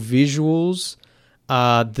cool visuals.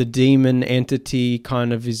 The demon entity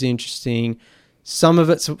kind of is interesting. Some of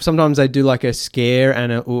it... Sometimes they do, like, a scare,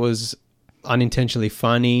 and it was... unintentionally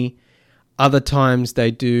funny. Other times they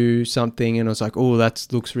do something and I was like, oh, that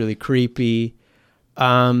looks really creepy.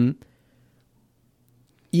 I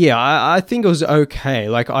think it was okay.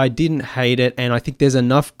 Like, I didn't hate it, and I think there's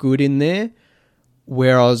enough good in there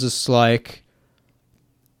where I was just like,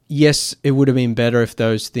 yes, it would have been better if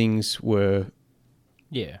those things were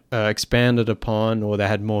expanded upon, or they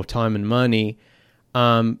had more time and money.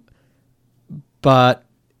 But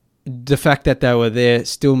the fact that they were there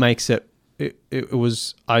still makes it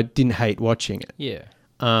was, I didn't hate watching it. Yeah.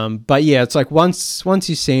 But yeah, it's like once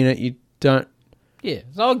you've seen it, you don't... Yeah,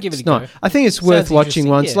 so I'll give it a go. I think it's worth watching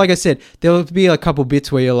once. Yeah. Like I said, there'll be a couple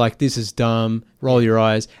bits where you're like, this is dumb, roll your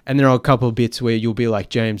eyes. And there are a couple of bits where you'll be like,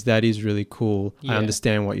 James, that is really cool. Yeah. I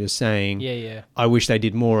understand what you're saying. Yeah. I wish they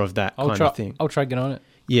did more of that kind of thing. I'll try to get on it.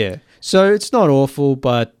 Yeah. So it's not awful,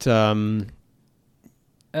 but yeah.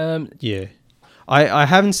 I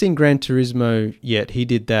haven't seen Gran Turismo yet. He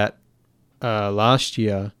did that last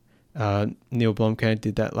year. Neil Blomkamp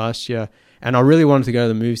did that last year, and I really wanted to go to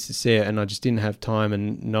the movies to see it, and I just didn't have time,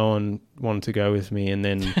 and no one wanted to go with me. And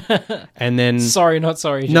then sorry, not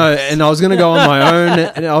sorry. James. No, and I was gonna go on my own,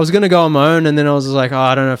 and then I was like, oh,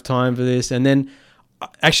 I don't have time for this. And then,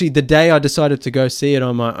 actually, the day I decided to go see it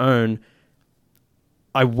on my own,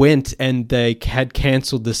 I went, and they had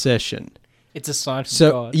cancelled the session. It's a sign from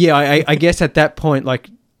God. Yeah, I guess at that point, like,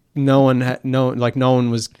 no one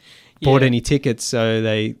was bought any tickets,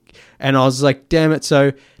 so and I was like, damn it.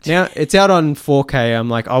 So now it's out on 4K. I'm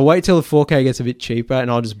like, I'll wait till the 4K gets a bit cheaper and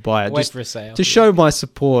I'll just buy it. Wait for a sale. To show my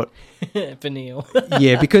support. For Neil.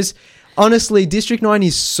 Yeah, because honestly, District 9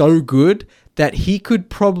 is so good that he could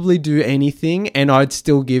probably do anything and I'd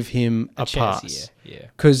still give him a pass. Yeah.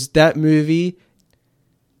 Because that movie,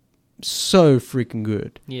 so freaking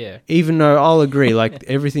good. Yeah. Even though I'll agree, like,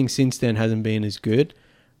 everything since then hasn't been as good.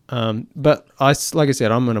 But like I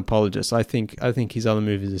said, I'm an apologist. I think his other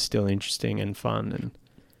movies are still interesting and fun. And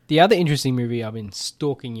the other interesting movie I've been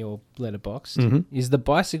stalking your letterbox is The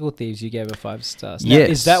Bicycle Thieves. You gave it 5 stars. Now, yes.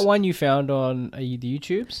 Is that one you found on the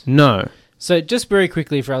YouTubes? No. So just very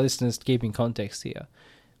quickly for our listeners to keep in context here,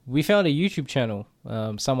 we found a YouTube channel.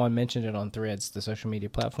 Someone mentioned it on Threads, the social media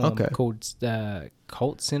platform, called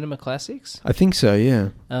Cult Cinema Classics. I think so, yeah.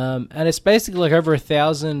 And it's basically like over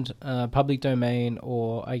 1,000 public domain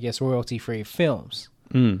or, I guess, royalty-free films.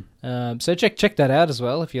 So check that out as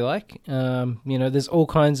well if you like. There's all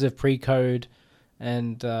kinds of pre-code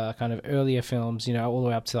and kind of earlier films, all the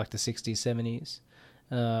way up to like the 60s, 70s.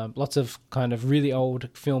 Lots of kind of really old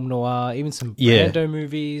film noir, even some Brando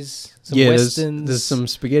movies, some westerns. There's some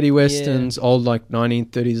spaghetti westerns, old like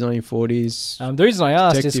 1930s, 1940s. The reason I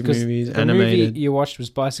asked is because movies, the animated. movie you watched was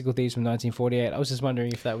Bicycle Thieves from 1948. I was just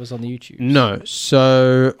wondering if that was on the YouTube. No,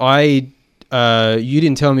 so you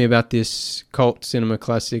didn't tell me about this Cult Cinema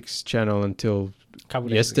Classics channel until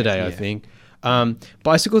yesterday, I think.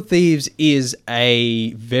 Bicycle Thieves is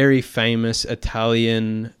a very famous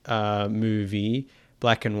Italian movie,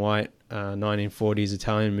 black and white 1940s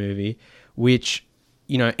Italian movie, which,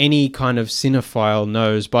 any kind of cinephile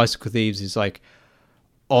knows Bicycle Thieves is like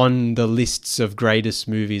on the lists of greatest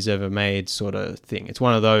movies ever made sort of thing. It's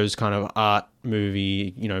one of those kind of art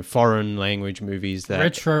movie, foreign language movies that...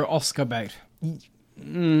 Retro Oscar bait.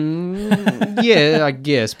 Yeah, I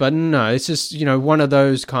guess. But no, it's just, one of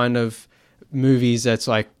those kind of movies that's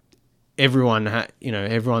like everyone's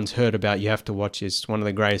heard about. You have to watch this. It's one of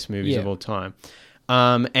the greatest movies of all time.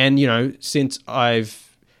 And, since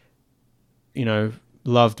I've,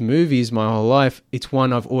 loved movies my whole life, it's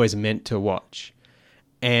one I've always meant to watch.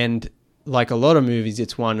 And like a lot of movies,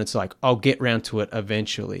 it's one that's like, I'll get round to it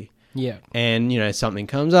eventually. Yeah. And, something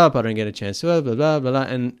comes up, I don't get a chance to, blah, blah, blah, blah,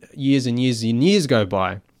 and years and years and years go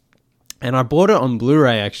by. And I bought it on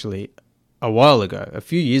Blu-ray, actually, a while ago, a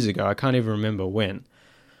few years ago. I can't even remember when.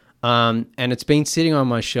 And it's been sitting on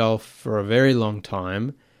my shelf for a very long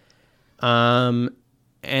time.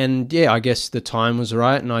 And yeah, I guess the time was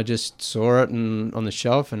right, and I just saw it on the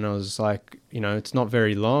shelf, and I was like, it's not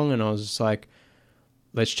very long, and I was just like,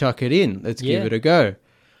 let's chuck it in. Let's give it a go.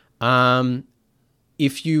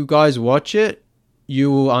 If you guys watch it,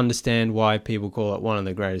 you will understand why people call it one of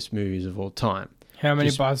the greatest movies of all time. How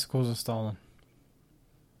many bicycles are stolen?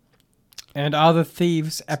 And are the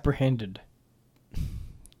thieves apprehended?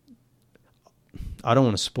 I don't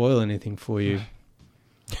want to spoil anything for you.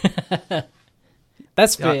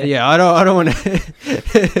 That's fair. I don't want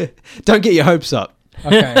to... Don't get your hopes up.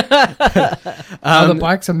 Okay. Are the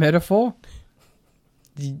bikes a metaphor?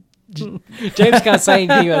 James can't say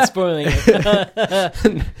anything about spoiling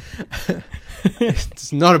it.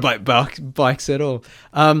 It's not about bikes at all.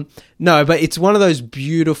 No, but it's one of those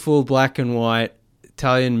beautiful black and white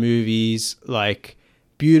Italian movies, like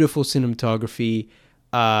beautiful cinematography.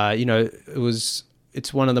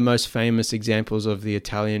 It's one of the most famous examples of the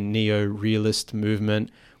Italian neo-realist movement,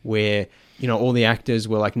 where, all the actors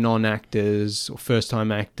were like non-actors or first-time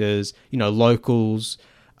actors, locals.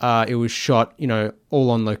 It was shot, all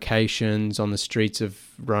on locations on the streets of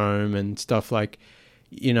Rome and stuff like,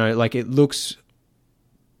 like it looks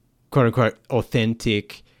quote unquote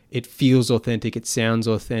authentic. It feels authentic. It sounds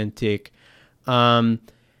authentic. And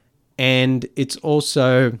it's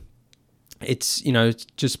also, it's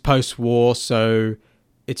just post-war. So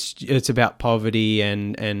it's about poverty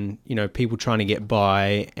and people trying to get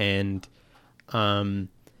by. And, I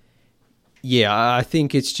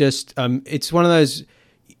think it's just, it's one of those,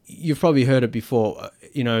 you've probably heard it before,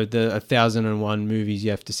 the 1001 movies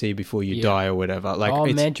you have to see before you die or whatever.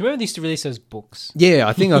 Like, man, do you remember they used to release those books? Yeah,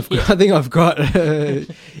 I think I've got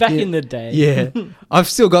back in the day. Yeah, I've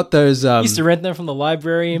still got those. Used to rent them from the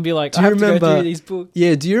library and be like, I have to go through these books.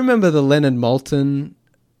 Yeah, do you remember the Leonard Maltin?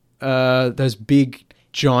 Those big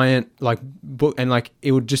giant like book, and like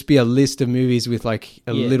it would just be a list of movies with like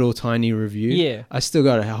a little tiny review. Yeah, I still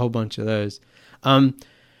got a whole bunch of those.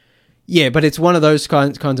 Yeah, but it's one of those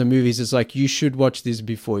kinds of movies. It's like, you should watch this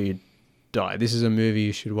before you die. This is a movie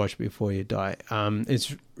you should watch before you die.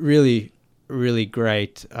 It's really, really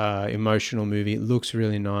great, emotional movie. It looks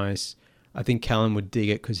really nice. I think Callum would dig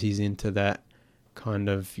it because he's into that kind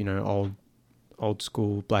of, old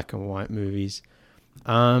school black and white movies.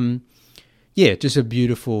 Just a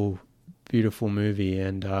beautiful, beautiful movie.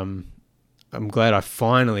 And I'm glad I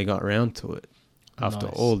finally got around to it after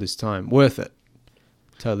all this time. Worth it.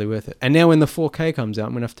 Totally worth it. And now when the 4K comes out,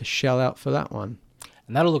 I'm going to have to shell out for that one.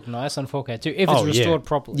 And that'll look nice on 4K too, if it's restored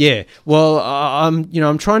properly. Yeah. Well,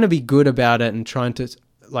 I'm trying to be good about it and trying to,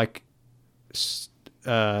 like,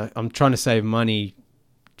 I'm trying to save money,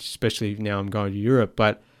 especially now I'm going to Europe.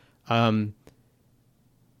 But,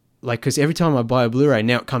 because every time I buy a Blu-ray,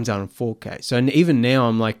 now it comes out in 4K. So even now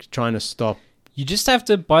I'm, like, trying to stop. You just have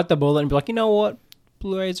to bite the bullet and be like, you know what?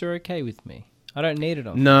 Blu-rays are okay with me. I don't need it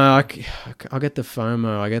on. No, I get the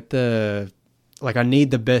FOMO. I get the... Like, I need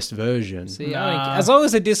the best version. See, I don't, as long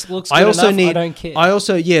as the disc looks good I also enough, I don't care. I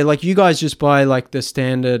also, yeah, like you guys just buy like the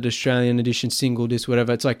standard Australian edition single disc,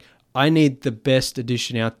 whatever. It's like, I need the best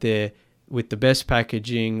edition out there with the best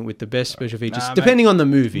packaging, with the best special features, depending on the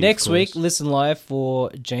movie. Next week, listen live for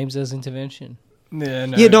James's intervention. Yeah,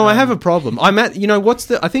 I have a problem. I'm at,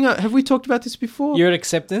 have we talked about this before? You're at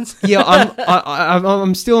acceptance? Yeah,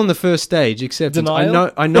 I'm still on the first stage, acceptance. Denial?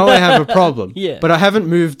 I know I have a problem, Yeah. but I haven't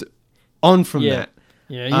moved on from that.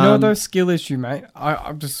 Yeah, you know those skill issue, mate.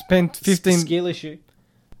 I've just spent 15 skill issue.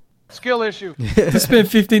 Skill issue. to spend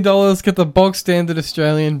 $15, get the box standard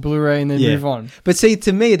Australian Blu-ray, and then move on. But see,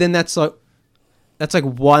 to me, then that's like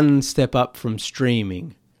one step up from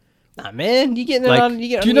streaming. Nah, man, you get it Like, on. You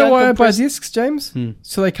get Do you know why I buy discs, James?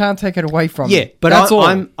 So they can't take it away from me. Yeah, but that's all.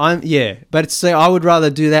 But it's I would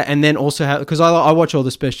rather do that and then also have, because I watch all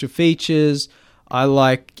the special features. I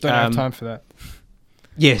like Don't have time for that.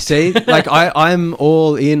 Yeah, see, like I'm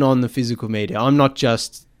all in on the physical media. I'm not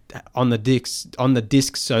just on the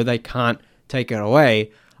discs so they can't take it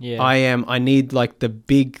away. Yeah. I need like the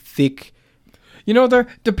big thick You know, there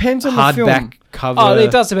depends on the film. hardback cover. Oh,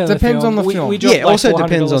 it does depend Depends on the on the film. film. We dropped Yeah, also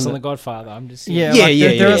depends on the Godfather. I'm just Yeah,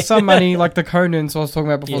 Yeah, there are some money, like the Conans I was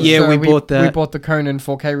talking about before. Yeah, the show. we bought that. We bought the Conan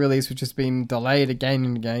 4K release, which has been delayed again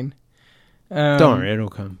and again. Don't worry, it'll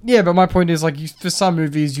come. Yeah, but my point is, like, for some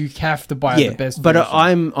movies, you have to buy the best but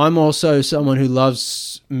version. I'm also someone who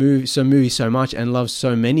loves movies so much and loves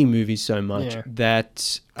so many movies so much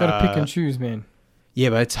that Gotta pick and choose, man. Yeah,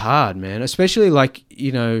 but it's hard, man. Especially like,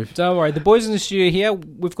 Don't worry, the boys in the studio here,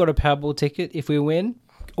 we've got a Powerball ticket. If we win,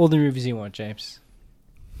 all the movies you want, James.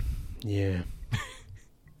 Yeah.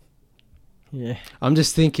 Yeah. I'm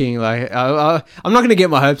just thinking, like, I'm not going to get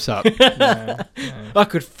my hopes up. I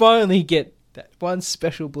could finally get that one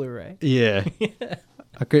special Blu-ray. Yeah.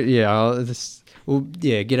 I could, get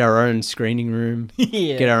our own screening room.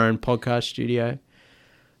 Yeah. Get our own podcast studio.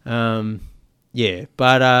 I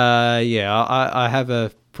have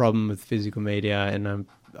a problem with physical media and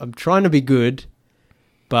I'm trying to be good,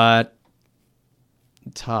 but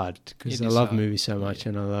it's hard because I love movies so much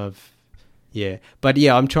and I love... Yeah. But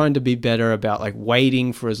yeah, I'm trying to be better about like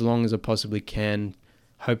waiting for as long as I possibly can,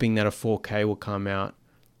 hoping that a 4K will come out.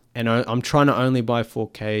 And I'm trying to only buy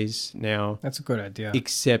 4Ks now. That's a good idea.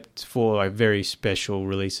 Except for like very special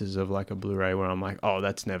releases of like a Blu-ray where I'm like, oh,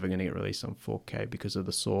 that's never going to get released on 4K because of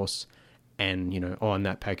the source. And, and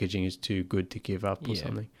that packaging is too good to give up or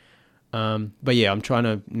something. But yeah, I'm trying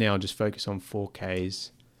to now just focus on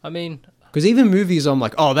 4Ks. I mean... Because even movies, I'm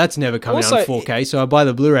like, oh, that's never coming out on 4K. So I buy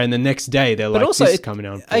the Blu-ray and the next day they're like, this is coming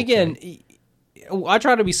out on 4K. Again, I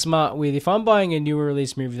try to be smart with, if I'm buying a newer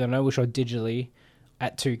release movie that I know will show digitally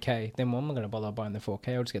at 2K, then I'm not going to bother buying the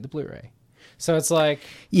 4K. I'll just get the Blu-ray. So it's like...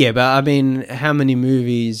 Yeah, but I mean, how many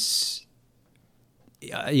movies...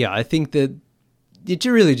 Yeah, I think that it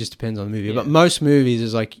really just depends on the movie. Yeah. But most movies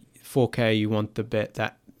is like 4K, you want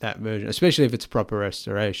that version, especially if it's proper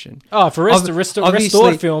restoration. Oh, for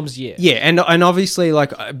restored films, yeah. Yeah, and obviously,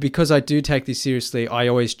 like, because I do take this seriously, I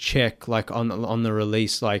always check, like, on the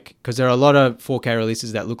release, like, because there are a lot of 4K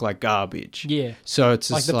releases that look like garbage. Yeah. So it's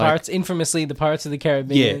like just Pirates, infamously, the Pirates of the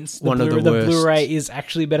Caribbean. Yeah, one of the worst. The Blu-ray is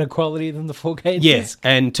actually better quality than the 4K disc.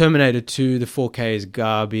 Yeah, and Terminator 2, the 4K is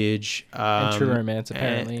garbage. And True Romance,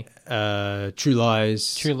 apparently. True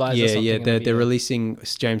Lies. True Lies. Yeah, they're releasing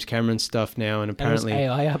James Cameron stuff now, and apparently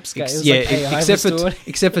AI upscale.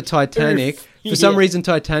 Except for Titanic. For some reason,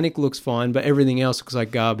 Titanic looks fine, but everything else looks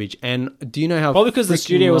like garbage. And do you know how? Probably because the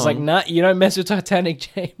studio was like, "Nah, you don't mess with Titanic,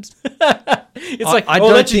 James." It's like, I "I'll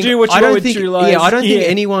let you do what you want with True Lies." Yeah, I don't think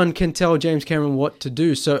anyone can tell James Cameron what to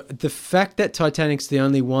do. So the fact that Titanic's the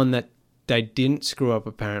only one that they didn't screw up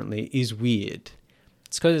apparently is weird.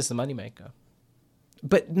 It's because it's the moneymaker.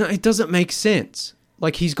 But no, it doesn't make sense.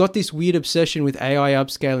 Like, he's got this weird obsession with AI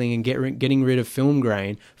upscaling and getting rid of film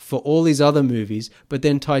grain for all his other movies, but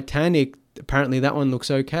then Titanic, apparently that one looks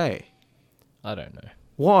okay. I don't know.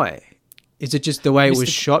 Why? Is it just the way it was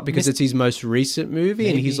shot because it's his most recent movie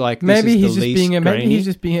and he's like, maybe he's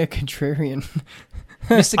just being a contrarian.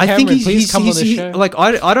 Mr. Cameron, please come on the show. Like,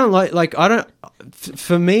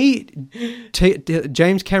 for me,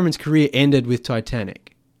 James Cameron's career ended with Titanic.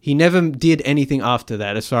 He never did anything after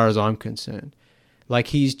that, as far as I'm concerned. Like,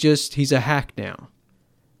 he's a hack now.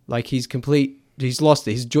 Like, he's lost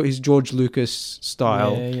it. He's George Lucas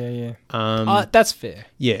style. Yeah. That's fair.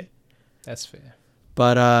 Yeah. That's fair.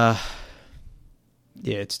 But,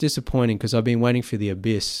 yeah, it's disappointing because I've been waiting for The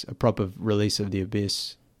Abyss, a proper release of The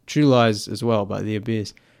Abyss. True Lies as well, but The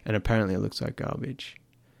Abyss. And apparently it looks like garbage.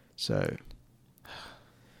 So...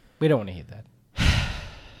 We don't want to hear that.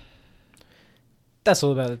 That's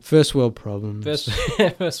all about it. First world problems.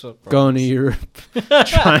 First world Going to Europe.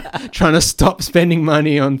 trying to stop spending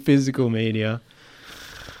money on physical media.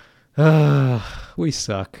 We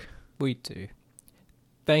suck. We do.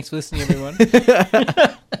 Thanks for listening, everyone.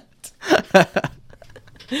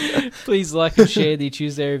 Please like and share the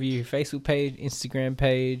Tuesday Review Facebook page, Instagram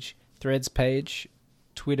page, Threads page,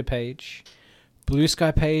 Twitter page, Blue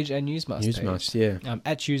Sky page, and Newsmust page. Newsmust, yeah.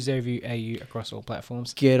 At Tuesday Review AU across all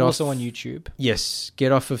platforms. Get also off- on YouTube. Yes,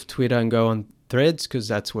 get off of Twitter and go on Threads because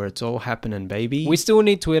that's where it's all happening, baby. We still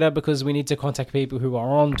need Twitter because we need to contact people who are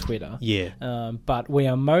on Twitter. Yeah. But we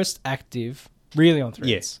are most active really on Threads.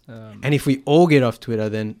 Yes. And if we all get off Twitter,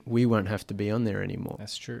 then we won't have to be on there anymore.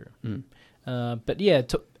 That's true. Mm. But yeah,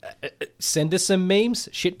 send us some memes.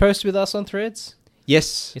 Shitpost with us on Threads.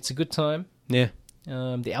 Yes. It's a good time. Yeah.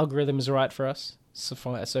 The algorithm is right for us so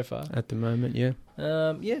far. At the moment, yeah.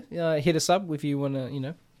 Hit us up if you want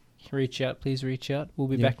to, reach out. Please reach out. We'll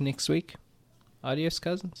be back next week. Adios,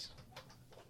 cousins.